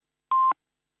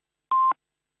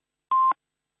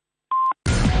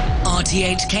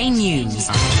RTHK News.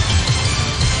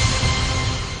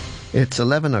 It's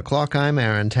 11 o'clock. I'm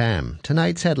Aaron Tam.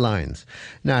 Tonight's headlines.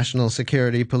 National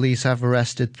Security Police have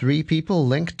arrested 3 people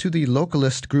linked to the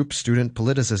localist group Student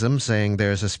Politicism, saying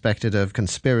they're suspected of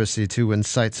conspiracy to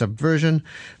incite subversion.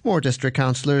 More district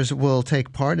councillors will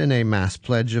take part in a mass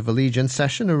Pledge of Allegiance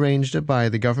session arranged by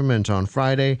the government on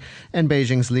Friday, and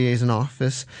Beijing's liaison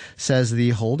office says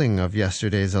the holding of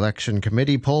yesterday's election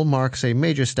committee poll marks a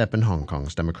major step in Hong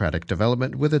Kong's democratic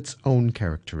development with its own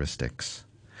characteristics.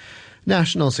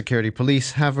 National Security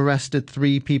Police have arrested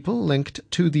 3 people linked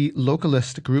to the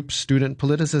localist group Student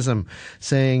Politicism,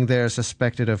 saying they're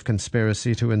suspected of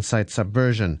conspiracy to incite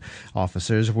subversion.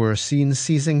 Officers were seen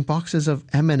seizing boxes of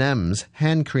M&Ms,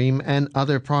 hand cream and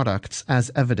other products as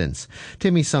evidence.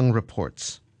 Timmy Sung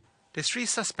reports. The 3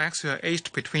 suspects, who are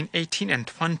aged between 18 and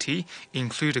 20,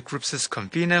 include the group's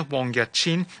convener Wong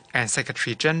Yat-chin and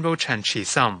Secretary General Chen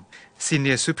Chi-sam.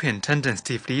 Senior Superintendent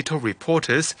Steve Lee told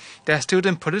reporters that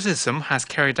Student Politicism has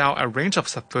carried out a range of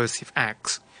subversive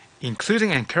acts, including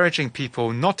encouraging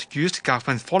people not to use the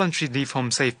government's voluntary Leave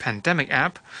Home Safe pandemic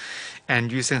app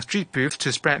and using street booths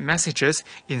to spread messages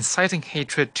inciting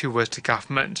hatred towards the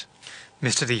government.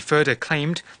 Mr. Lee further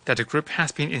claimed that the group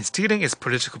has been instilling its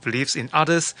political beliefs in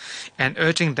others and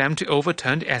urging them to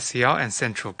overturn the SCR and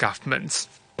central governments.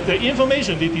 The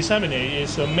information they disseminate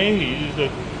is mainly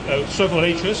several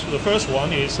hatreds. The first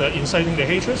one is inciting the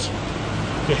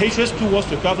hatred towards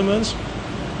the governments,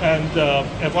 and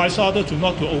advise others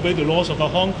not to obey the laws of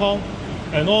Hong Kong,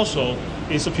 and also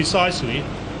is precisely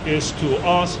to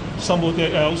ask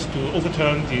somebody else to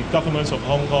overturn the governments of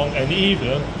Hong Kong and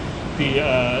even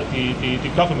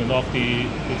the government of the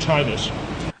China's.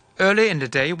 Earlier in the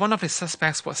day, one of the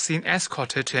suspects was seen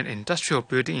escorted to an industrial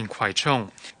building in Kwai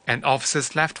Chung, and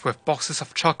officers left with boxes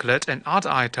of chocolate and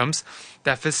other items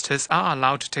that visitors are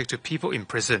allowed to take to people in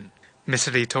prison.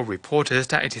 Mr. Lee told reporters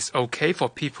that it is okay for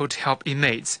people to help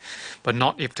inmates, but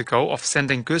not if the goal of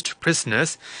sending goods to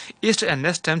prisoners is to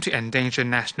enlist them to endanger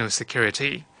national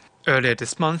security. Earlier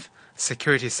this month,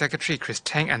 Security Secretary Chris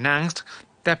Tang announced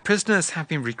that prisoners have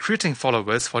been recruiting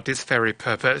followers for this very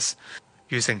purpose,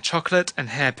 using chocolate and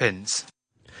hairpins.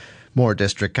 More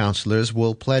district councillors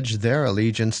will pledge their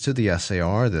allegiance to the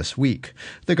SAR this week.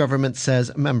 The government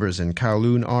says members in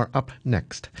Kowloon are up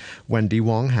next. Wendy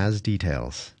Wong has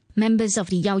details. Members of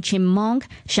the Yau Chim Mong,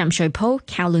 Sham Shui Po,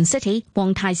 Kowloon City,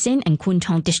 Wong Tai Sin and Kwun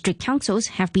Tong district councils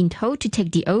have been told to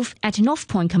take the oath at North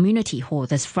Point Community Hall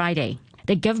this Friday.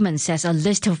 The government says a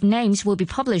list of names will be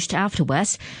published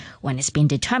afterwards when it's been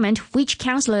determined which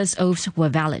councillors' oaths were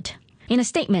valid. In a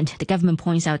statement, the government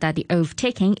points out that the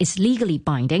oath-taking is legally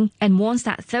binding and warns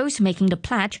that those making the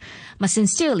pledge must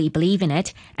sincerely believe in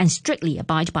it and strictly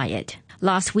abide by it.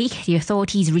 Last week, the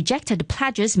authorities rejected the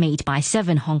pledges made by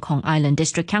 7 Hong Kong Island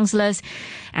district councillors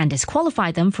and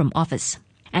disqualified them from office.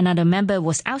 Another member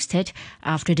was ousted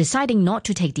after deciding not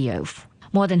to take the oath.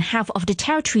 More than half of the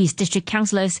territory's district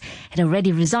councillors had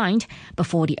already resigned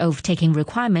before the oath-taking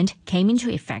requirement came into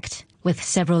effect, with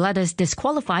several others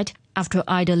disqualified after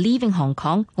either leaving Hong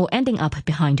Kong or ending up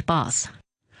behind bars.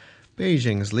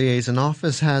 Beijing's liaison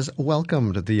office has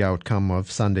welcomed the outcome of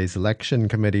Sunday's election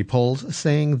committee polls,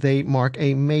 saying they mark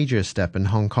a major step in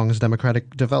Hong Kong's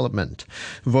democratic development.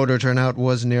 Voter turnout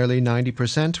was nearly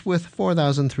 90%, with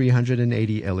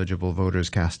 4,380 eligible voters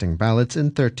casting ballots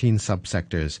in 13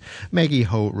 subsectors. Maggie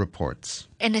Ho reports.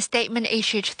 In a statement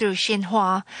issued through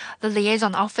Xinhua, the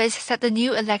liaison office said the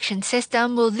new election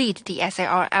system will lead the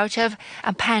SAR out of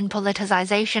a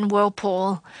pan-politicization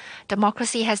whirlpool.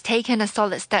 Democracy has taken a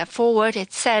solid step forward,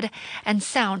 it said, and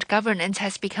sound governance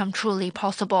has become truly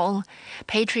possible.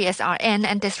 Patriots are in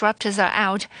and disruptors are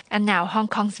out, and now Hong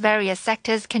Kong's various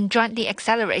sectors can jointly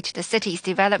accelerate the city's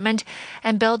development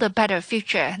and build a better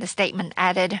future, the statement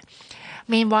added.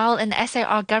 Meanwhile, an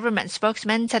SAR government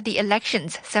spokesman said the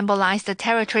elections symbolized the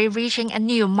territory reaching a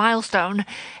new milestone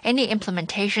in the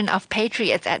implementation of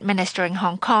patriots administering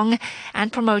Hong Kong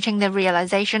and promoting the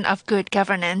realization of good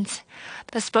governance.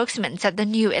 The spokesman said the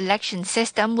new election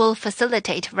system will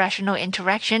facilitate rational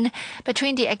interaction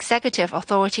between the executive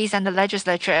authorities and the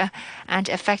legislature and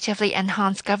effectively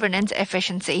enhance governance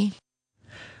efficiency.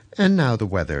 And now the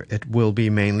weather. It will be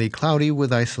mainly cloudy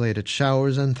with isolated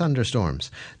showers and thunderstorms.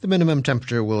 The minimum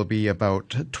temperature will be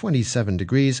about 27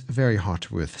 degrees, very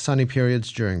hot with sunny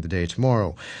periods during the day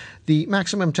tomorrow. The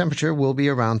maximum temperature will be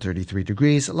around 33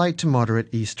 degrees, light to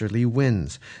moderate easterly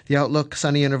winds. The outlook,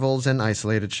 sunny intervals and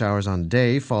isolated showers on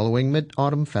day following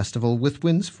Mid-Autumn Festival with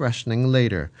winds freshening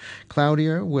later.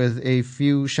 Cloudier with a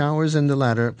few showers in the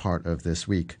latter part of this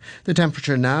week. The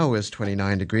temperature now is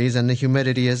 29 degrees and the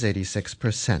humidity is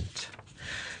 86%.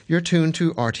 You're tuned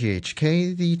to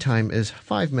RTHK. The time is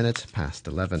 5 minutes past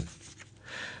 11.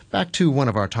 Back to one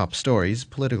of our top stories.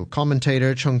 Political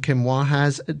commentator Chung Kim-Wah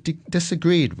has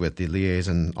disagreed with the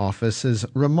liaison office's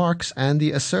remarks and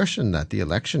the assertion that the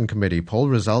election committee poll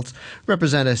results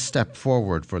represent a step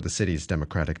forward for the city's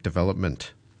democratic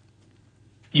development.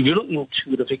 If you look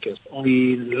into the figures,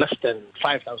 only less than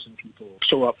 5,000 people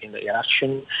show up in the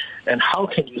election. And how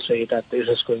can you say that this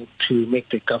is going to make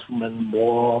the government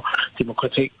more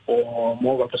democratic or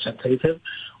more representative,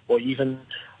 or even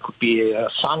could be a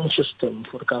sound system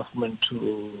for the government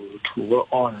to work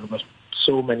on with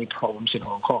so many problems in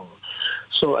Hong Kong?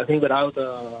 So I think without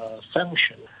a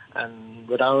sanction and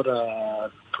without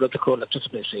a political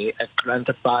legitimacy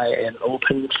granted by an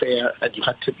open, fair and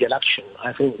effective election,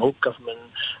 I think no government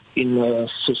in a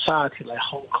society like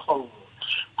Hong Kong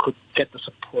could get the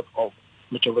support of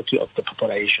majority of the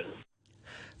population.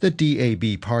 The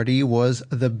DAB party was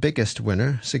the biggest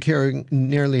winner, securing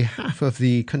nearly half of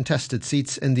the contested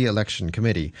seats in the election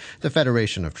committee. The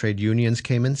Federation of Trade Unions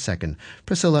came in second.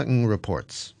 Priscilla Ng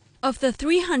reports. Of the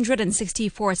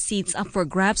 364 seats up for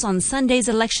grabs on Sunday's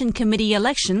election committee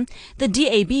election, the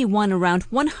DAB won around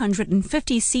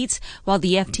 150 seats, while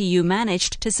the FTU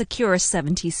managed to secure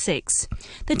 76.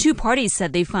 The two parties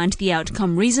said they find the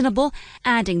outcome reasonable,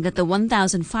 adding that the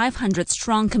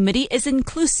 1,500-strong committee is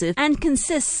inclusive and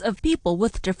consists of people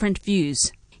with different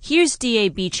views. Here's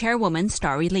DAB chairwoman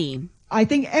Starry Lee. I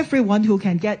think everyone who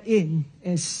can get in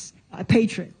is a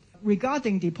patriot.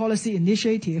 Regarding the policy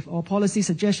initiative or policy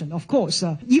suggestion, of course,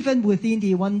 even within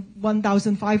the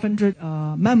 1,500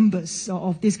 members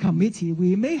of this committee,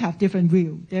 we may have different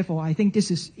views. Therefore, I think this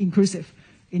is inclusive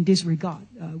in this regard.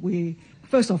 We,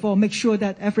 first of all, make sure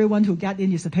that everyone who gets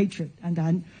in is a patriot, and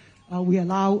then we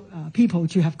allow people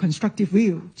to have constructive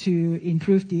view to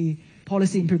improve the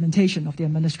policy implementation of the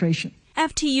administration.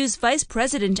 FTU's Vice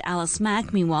President Alice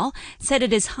Mak, meanwhile, said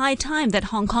it is high time that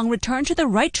Hong Kong return to the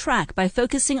right track by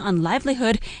focusing on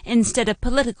livelihood instead of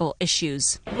political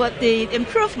issues. With the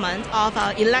improvement of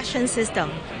our election system,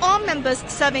 all members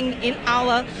serving in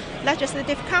our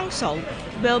Legislative Council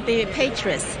will be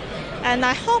patriots. And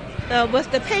I hope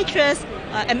with the patriots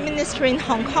administering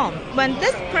Hong Kong, when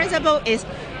this principle is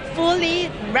fully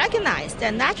recognized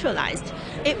and naturalized,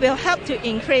 it will help to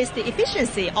increase the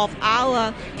efficiency of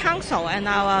our council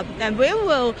and we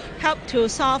will help to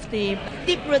solve the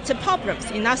deep-rooted problems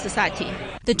in our society.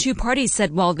 The two parties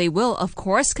said while they will, of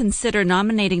course, consider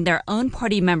nominating their own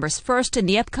party members first in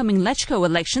the upcoming LegCo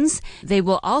elections, they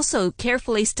will also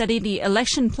carefully study the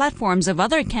election platforms of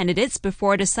other candidates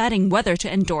before deciding whether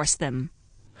to endorse them.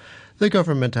 The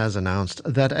government has announced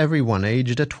that everyone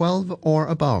aged 12 or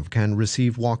above can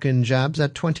receive walk-in jabs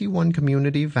at 21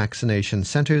 community vaccination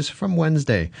centres from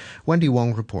Wednesday. Wendy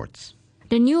Wong reports.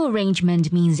 The new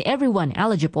arrangement means everyone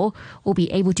eligible will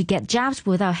be able to get jabs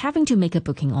without having to make a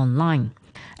booking online.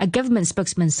 A government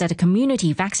spokesman said the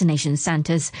community vaccination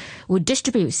centres would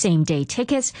distribute same-day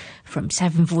tickets from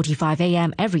 7:45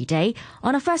 a.m. every day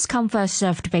on a first-come,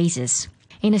 first-served basis.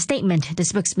 In a statement, the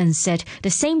spokesman said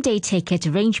the same-day ticket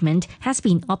arrangement has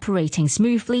been operating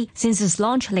smoothly since its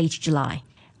launch late July.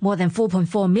 More than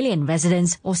 4.4 million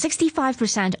residents, or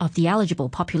 65% of the eligible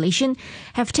population,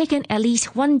 have taken at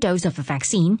least one dose of the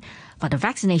vaccine, but the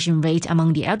vaccination rate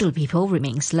among the elderly people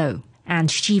remains low. And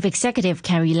Chief Executive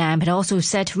Carrie Lam had also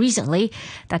said recently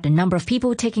that the number of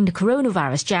people taking the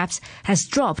coronavirus jabs has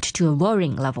dropped to a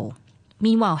worrying level.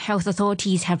 Meanwhile, health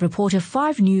authorities have reported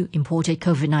 5 new imported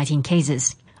COVID-19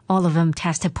 cases. All of them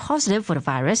tested positive for the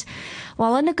virus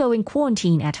while undergoing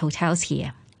quarantine at hotels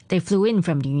here. They flew in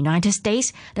from the United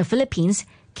States, the Philippines,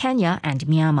 Kenya and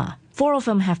Myanmar. 4 of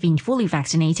them have been fully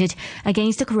vaccinated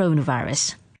against the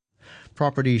coronavirus.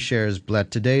 Property shares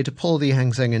bled today to pull the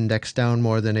Hang Seng Index down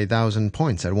more than 1,000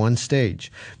 points at one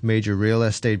stage. Major real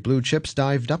estate blue chips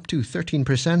dived up to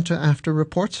 13% after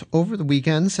reports over the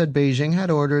weekend said Beijing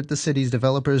had ordered the city's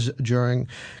developers during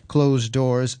closed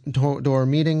door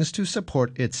meetings to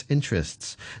support its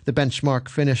interests. The benchmark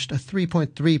finished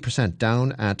 3.3%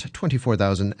 down at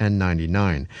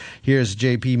 24,099. Here's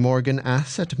JP Morgan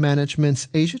Asset Management's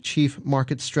Asia Chief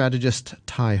Market Strategist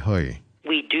Tai Hui.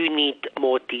 We do need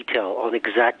more detail on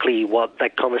exactly what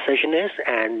that conversation is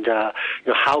and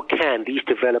how can these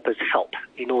developers help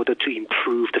in order to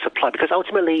improve the supply. Because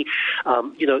ultimately,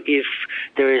 if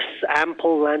there is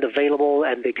ample land available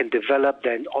and they can develop,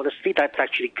 then honestly, that's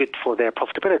actually good for their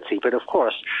profitability. But of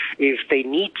course, if they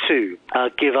need to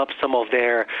give up some of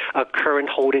their current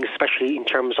holdings, especially in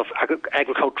terms of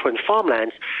agricultural and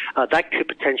farmlands, that could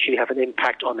potentially have an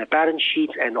impact on their balance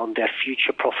sheets and on their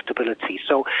future profitability.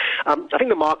 So I think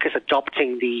the market's adopted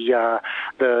adopting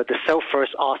the self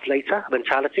first, ask later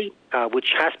mentality, which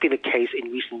has been the case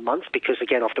in recent months because,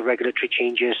 again, of the regulatory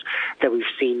changes that we've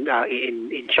seen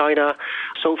in China.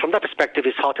 So from that perspective,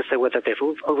 it's hard to say whether they've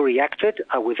overreacted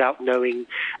without knowing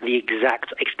the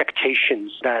exact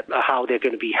expectations that how they're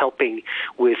going to be helping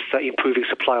with improving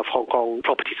supply of Hong Kong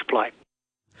property supply.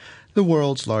 The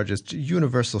world's largest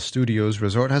Universal Studios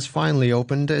resort has finally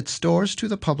opened its doors to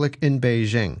the public in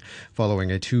Beijing,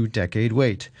 following a 2-decade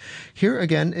wait. Here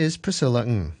again is Priscilla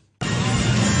Ng.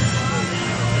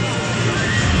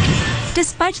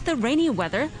 Despite the rainy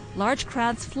weather, large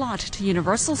crowds flocked to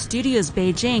Universal Studios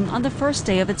Beijing on the first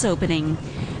day of its opening.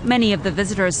 Many of the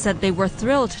visitors said they were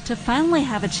thrilled to finally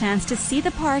have a chance to see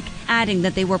the park, adding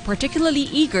that they were particularly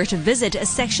eager to visit a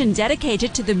section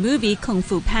dedicated to the movie Kung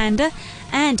Fu Panda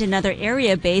and another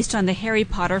area based on the Harry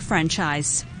Potter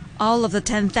franchise. All of the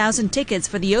 10,000 tickets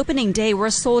for the opening day were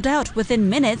sold out within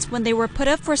minutes when they were put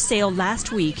up for sale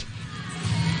last week.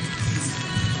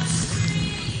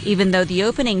 Even though the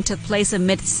opening took place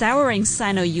amid souring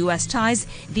Sino-US ties,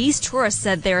 these tourists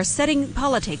said they are setting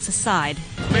politics aside.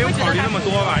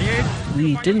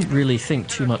 We didn't really think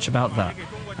too much about that.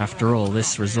 After all,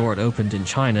 this resort opened in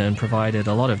China and provided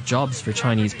a lot of jobs for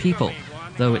Chinese people,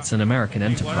 though it's an American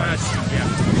enterprise.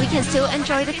 We can still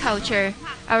enjoy the culture.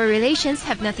 Our relations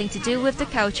have nothing to do with the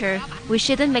culture. We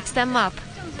shouldn't mix them up.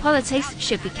 Politics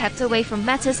should be kept away from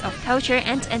matters of culture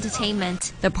and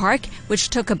entertainment. The park, which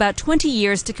took about 20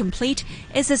 years to complete,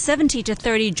 is a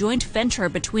 70-30 joint venture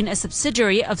between a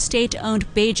subsidiary of state-owned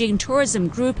Beijing Tourism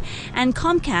Group and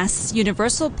Comcast's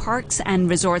Universal Parks and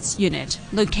Resorts unit.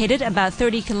 Located about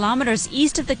 30 kilometers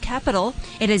east of the capital,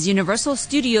 it is Universal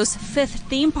Studios' 5th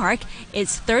theme park,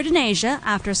 its 3rd in Asia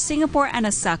after Singapore and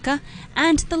Osaka,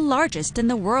 and the largest in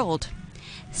the world.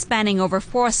 Spanning over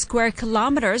 4 square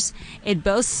kilometers, it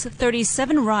boasts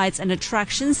 37 rides and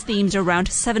attractions themed around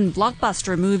 7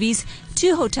 blockbuster movies,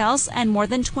 2 hotels, and more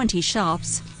than 20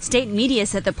 shops. State media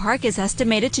said the park is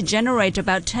estimated to generate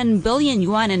about 10 billion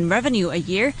yuan in revenue a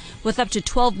year, with up to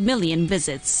 12 million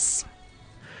visits.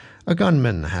 A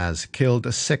gunman has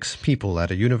killed 6 people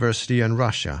at a university in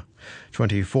Russia.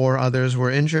 24 others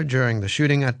were injured during the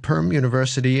shooting at Perm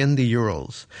University in the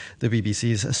Urals. The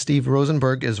BBC's Steve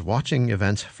Rosenberg is watching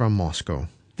events from Moscow.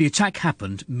 The attack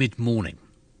happened mid-morning.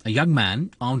 A young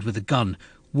man, armed with a gun,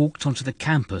 walked onto the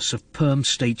campus of Perm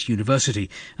State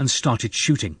University and started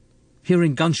shooting.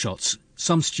 Hearing gunshots,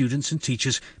 some students and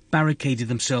teachers barricaded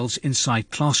themselves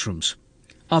inside classrooms.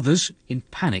 Others, in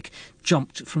panic,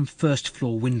 jumped from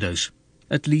first-floor windows.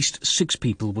 At least 6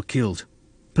 people were killed.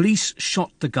 Police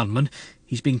shot the gunman.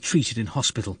 He's being treated in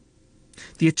hospital.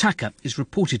 The attacker is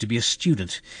reported to be a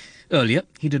student. Earlier,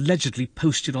 he'd allegedly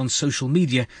posted on social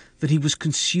media that he was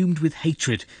consumed with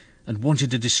hatred and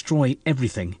wanted to destroy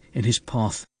everything in his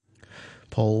path.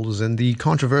 Polls in the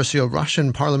controversial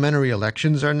Russian parliamentary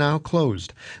elections are now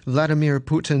closed. Vladimir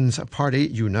Putin's party,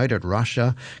 United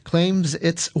Russia, claims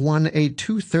it's won a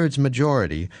 2/3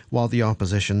 majority, while the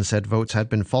opposition said votes had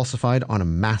been falsified on a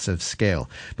massive scale.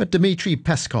 But Dmitry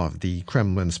Peskov, the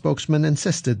Kremlin spokesman,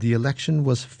 insisted the election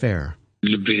was fair. For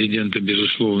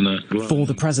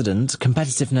the president,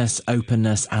 competitiveness,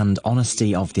 openness and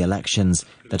honesty of the elections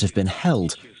that have been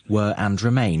held were and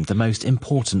remain the most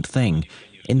important thing.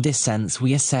 In this sense,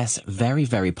 we assess very,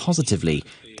 very positively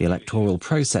the electoral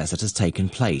process that has taken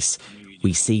place.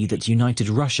 We see that United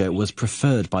Russia was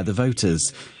preferred by the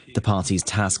voters. The party's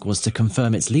task was to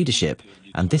confirm its leadership,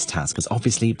 and this task has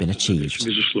obviously been achieved.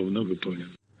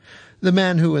 The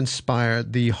man who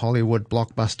inspired the Hollywood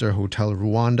blockbuster Hotel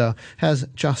Rwanda has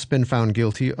just been found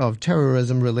guilty of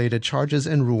terrorism-related charges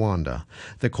in Rwanda.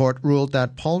 The court ruled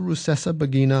that Paul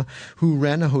Rusesabagina, who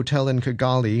ran a hotel in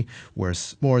Kigali, where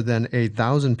more than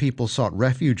 1,000 people sought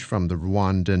refuge from the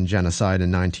Rwandan genocide in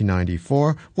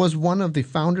 1994, was one of the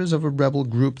founders of a rebel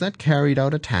group that carried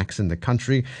out attacks in the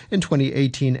country in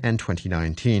 2018 and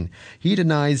 2019. He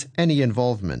denies any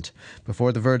involvement.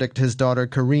 Before the verdict, his daughter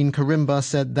Karine Karimba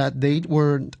said that they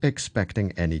weren't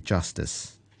expecting any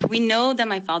justice. We know that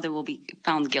my father will be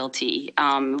found guilty.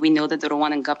 We know that the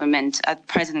Rwandan government,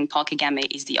 President Paul Kagame,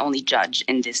 is the only judge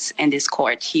in this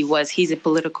court. He's a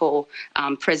political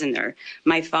prisoner.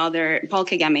 My father, Paul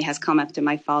Kagame, has come after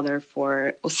my father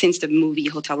since the movie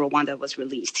Hotel Rwanda was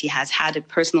released. He has had a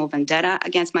personal vendetta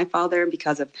against my father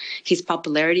because of his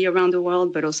popularity around the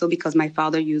world, but also because my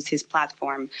father used his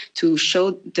platform to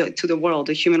show to the world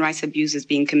the human rights abuses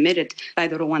being committed by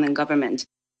the Rwandan government.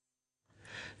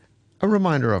 A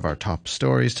reminder of our top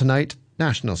stories tonight.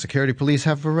 National Security Police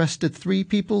have arrested 3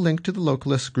 people linked to the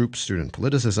localist group Student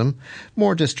Politicism.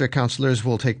 More district councillors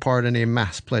will take part in a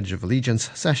mass Pledge of Allegiance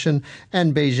session,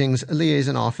 and Beijing's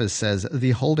liaison office says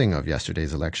the holding of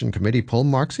yesterday's election committee poll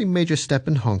marks a major step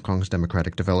in Hong Kong's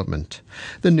democratic development.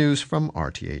 The news from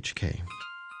RTHK.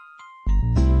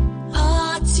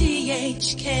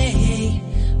 RTHK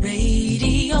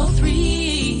Radio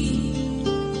 3.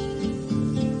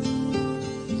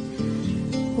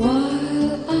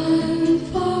 While I'm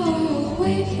far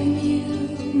away from you,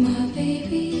 my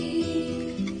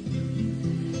baby,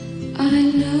 I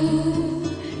know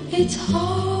it's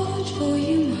hard for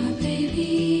you, my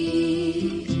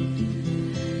baby,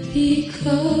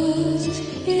 because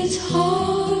it's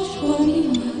hard for me,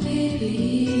 my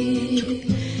baby,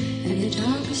 and the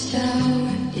darkest hour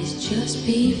is just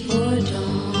before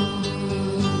dawn.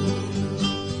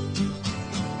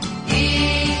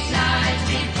 Each night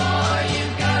before you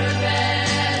go to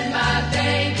bed, my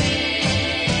baby,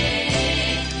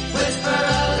 whisper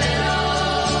a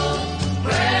little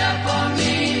prayer for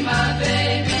me, my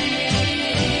baby,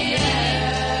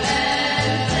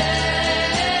 and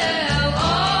tell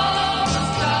all the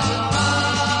stars.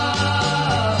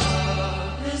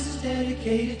 This is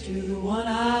dedicated to the one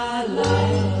I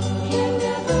love. Can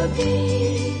never be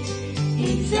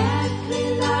exactly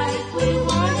like we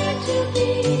wanted to be.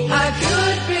 I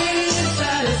could be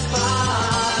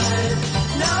satisfied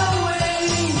knowing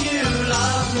you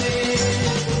love me.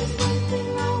 There's something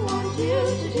I want you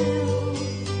to do,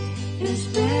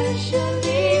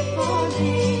 especially for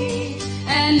me,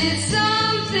 and it's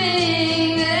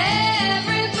something that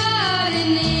everybody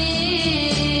needs.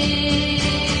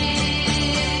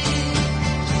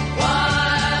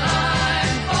 While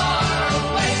I'm far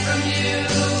away from you,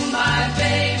 my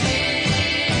baby,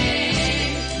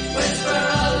 whisper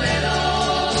a little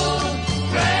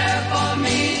prayer for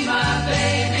me, my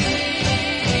baby,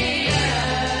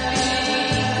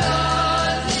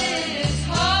 because it's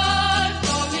hard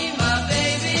for me, my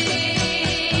baby,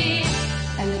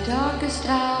 and the darkest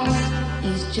hour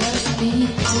is just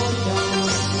before dawn.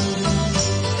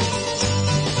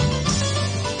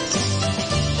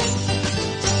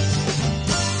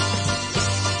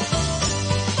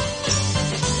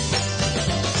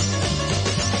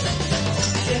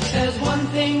 If there's one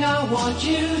thing I want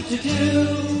you to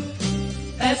do,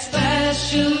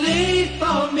 especially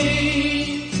for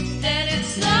me, then it's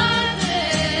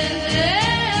something that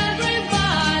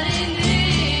everybody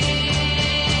needs.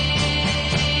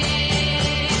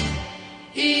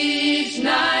 Each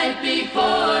night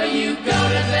before you go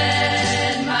to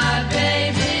bed, my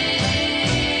baby,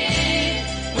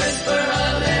 whisper a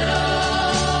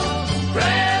little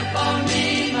prayer for me,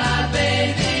 my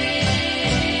baby,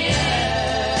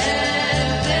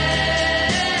 and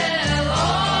tell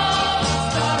all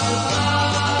the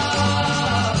stars.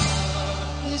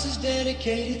 This is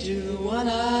dedicated to the one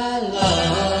I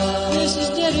love. This is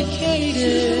dedicated to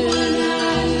the one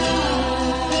I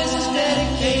love. This is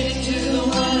dedicated to the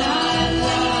one I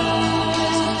love.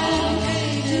 This is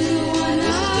dedicated to the one I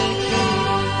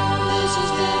love. This is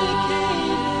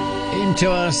dedicated. Into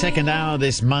our second hour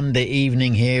this Monday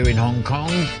evening here in Hong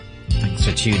Kong. Thanks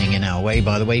for tuning in our way.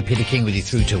 By the way, Peter King with you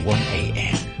through to 1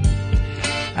 a.m.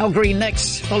 Al Green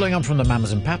next, following on from the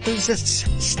Mamas and Papas. Let's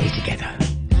stay together.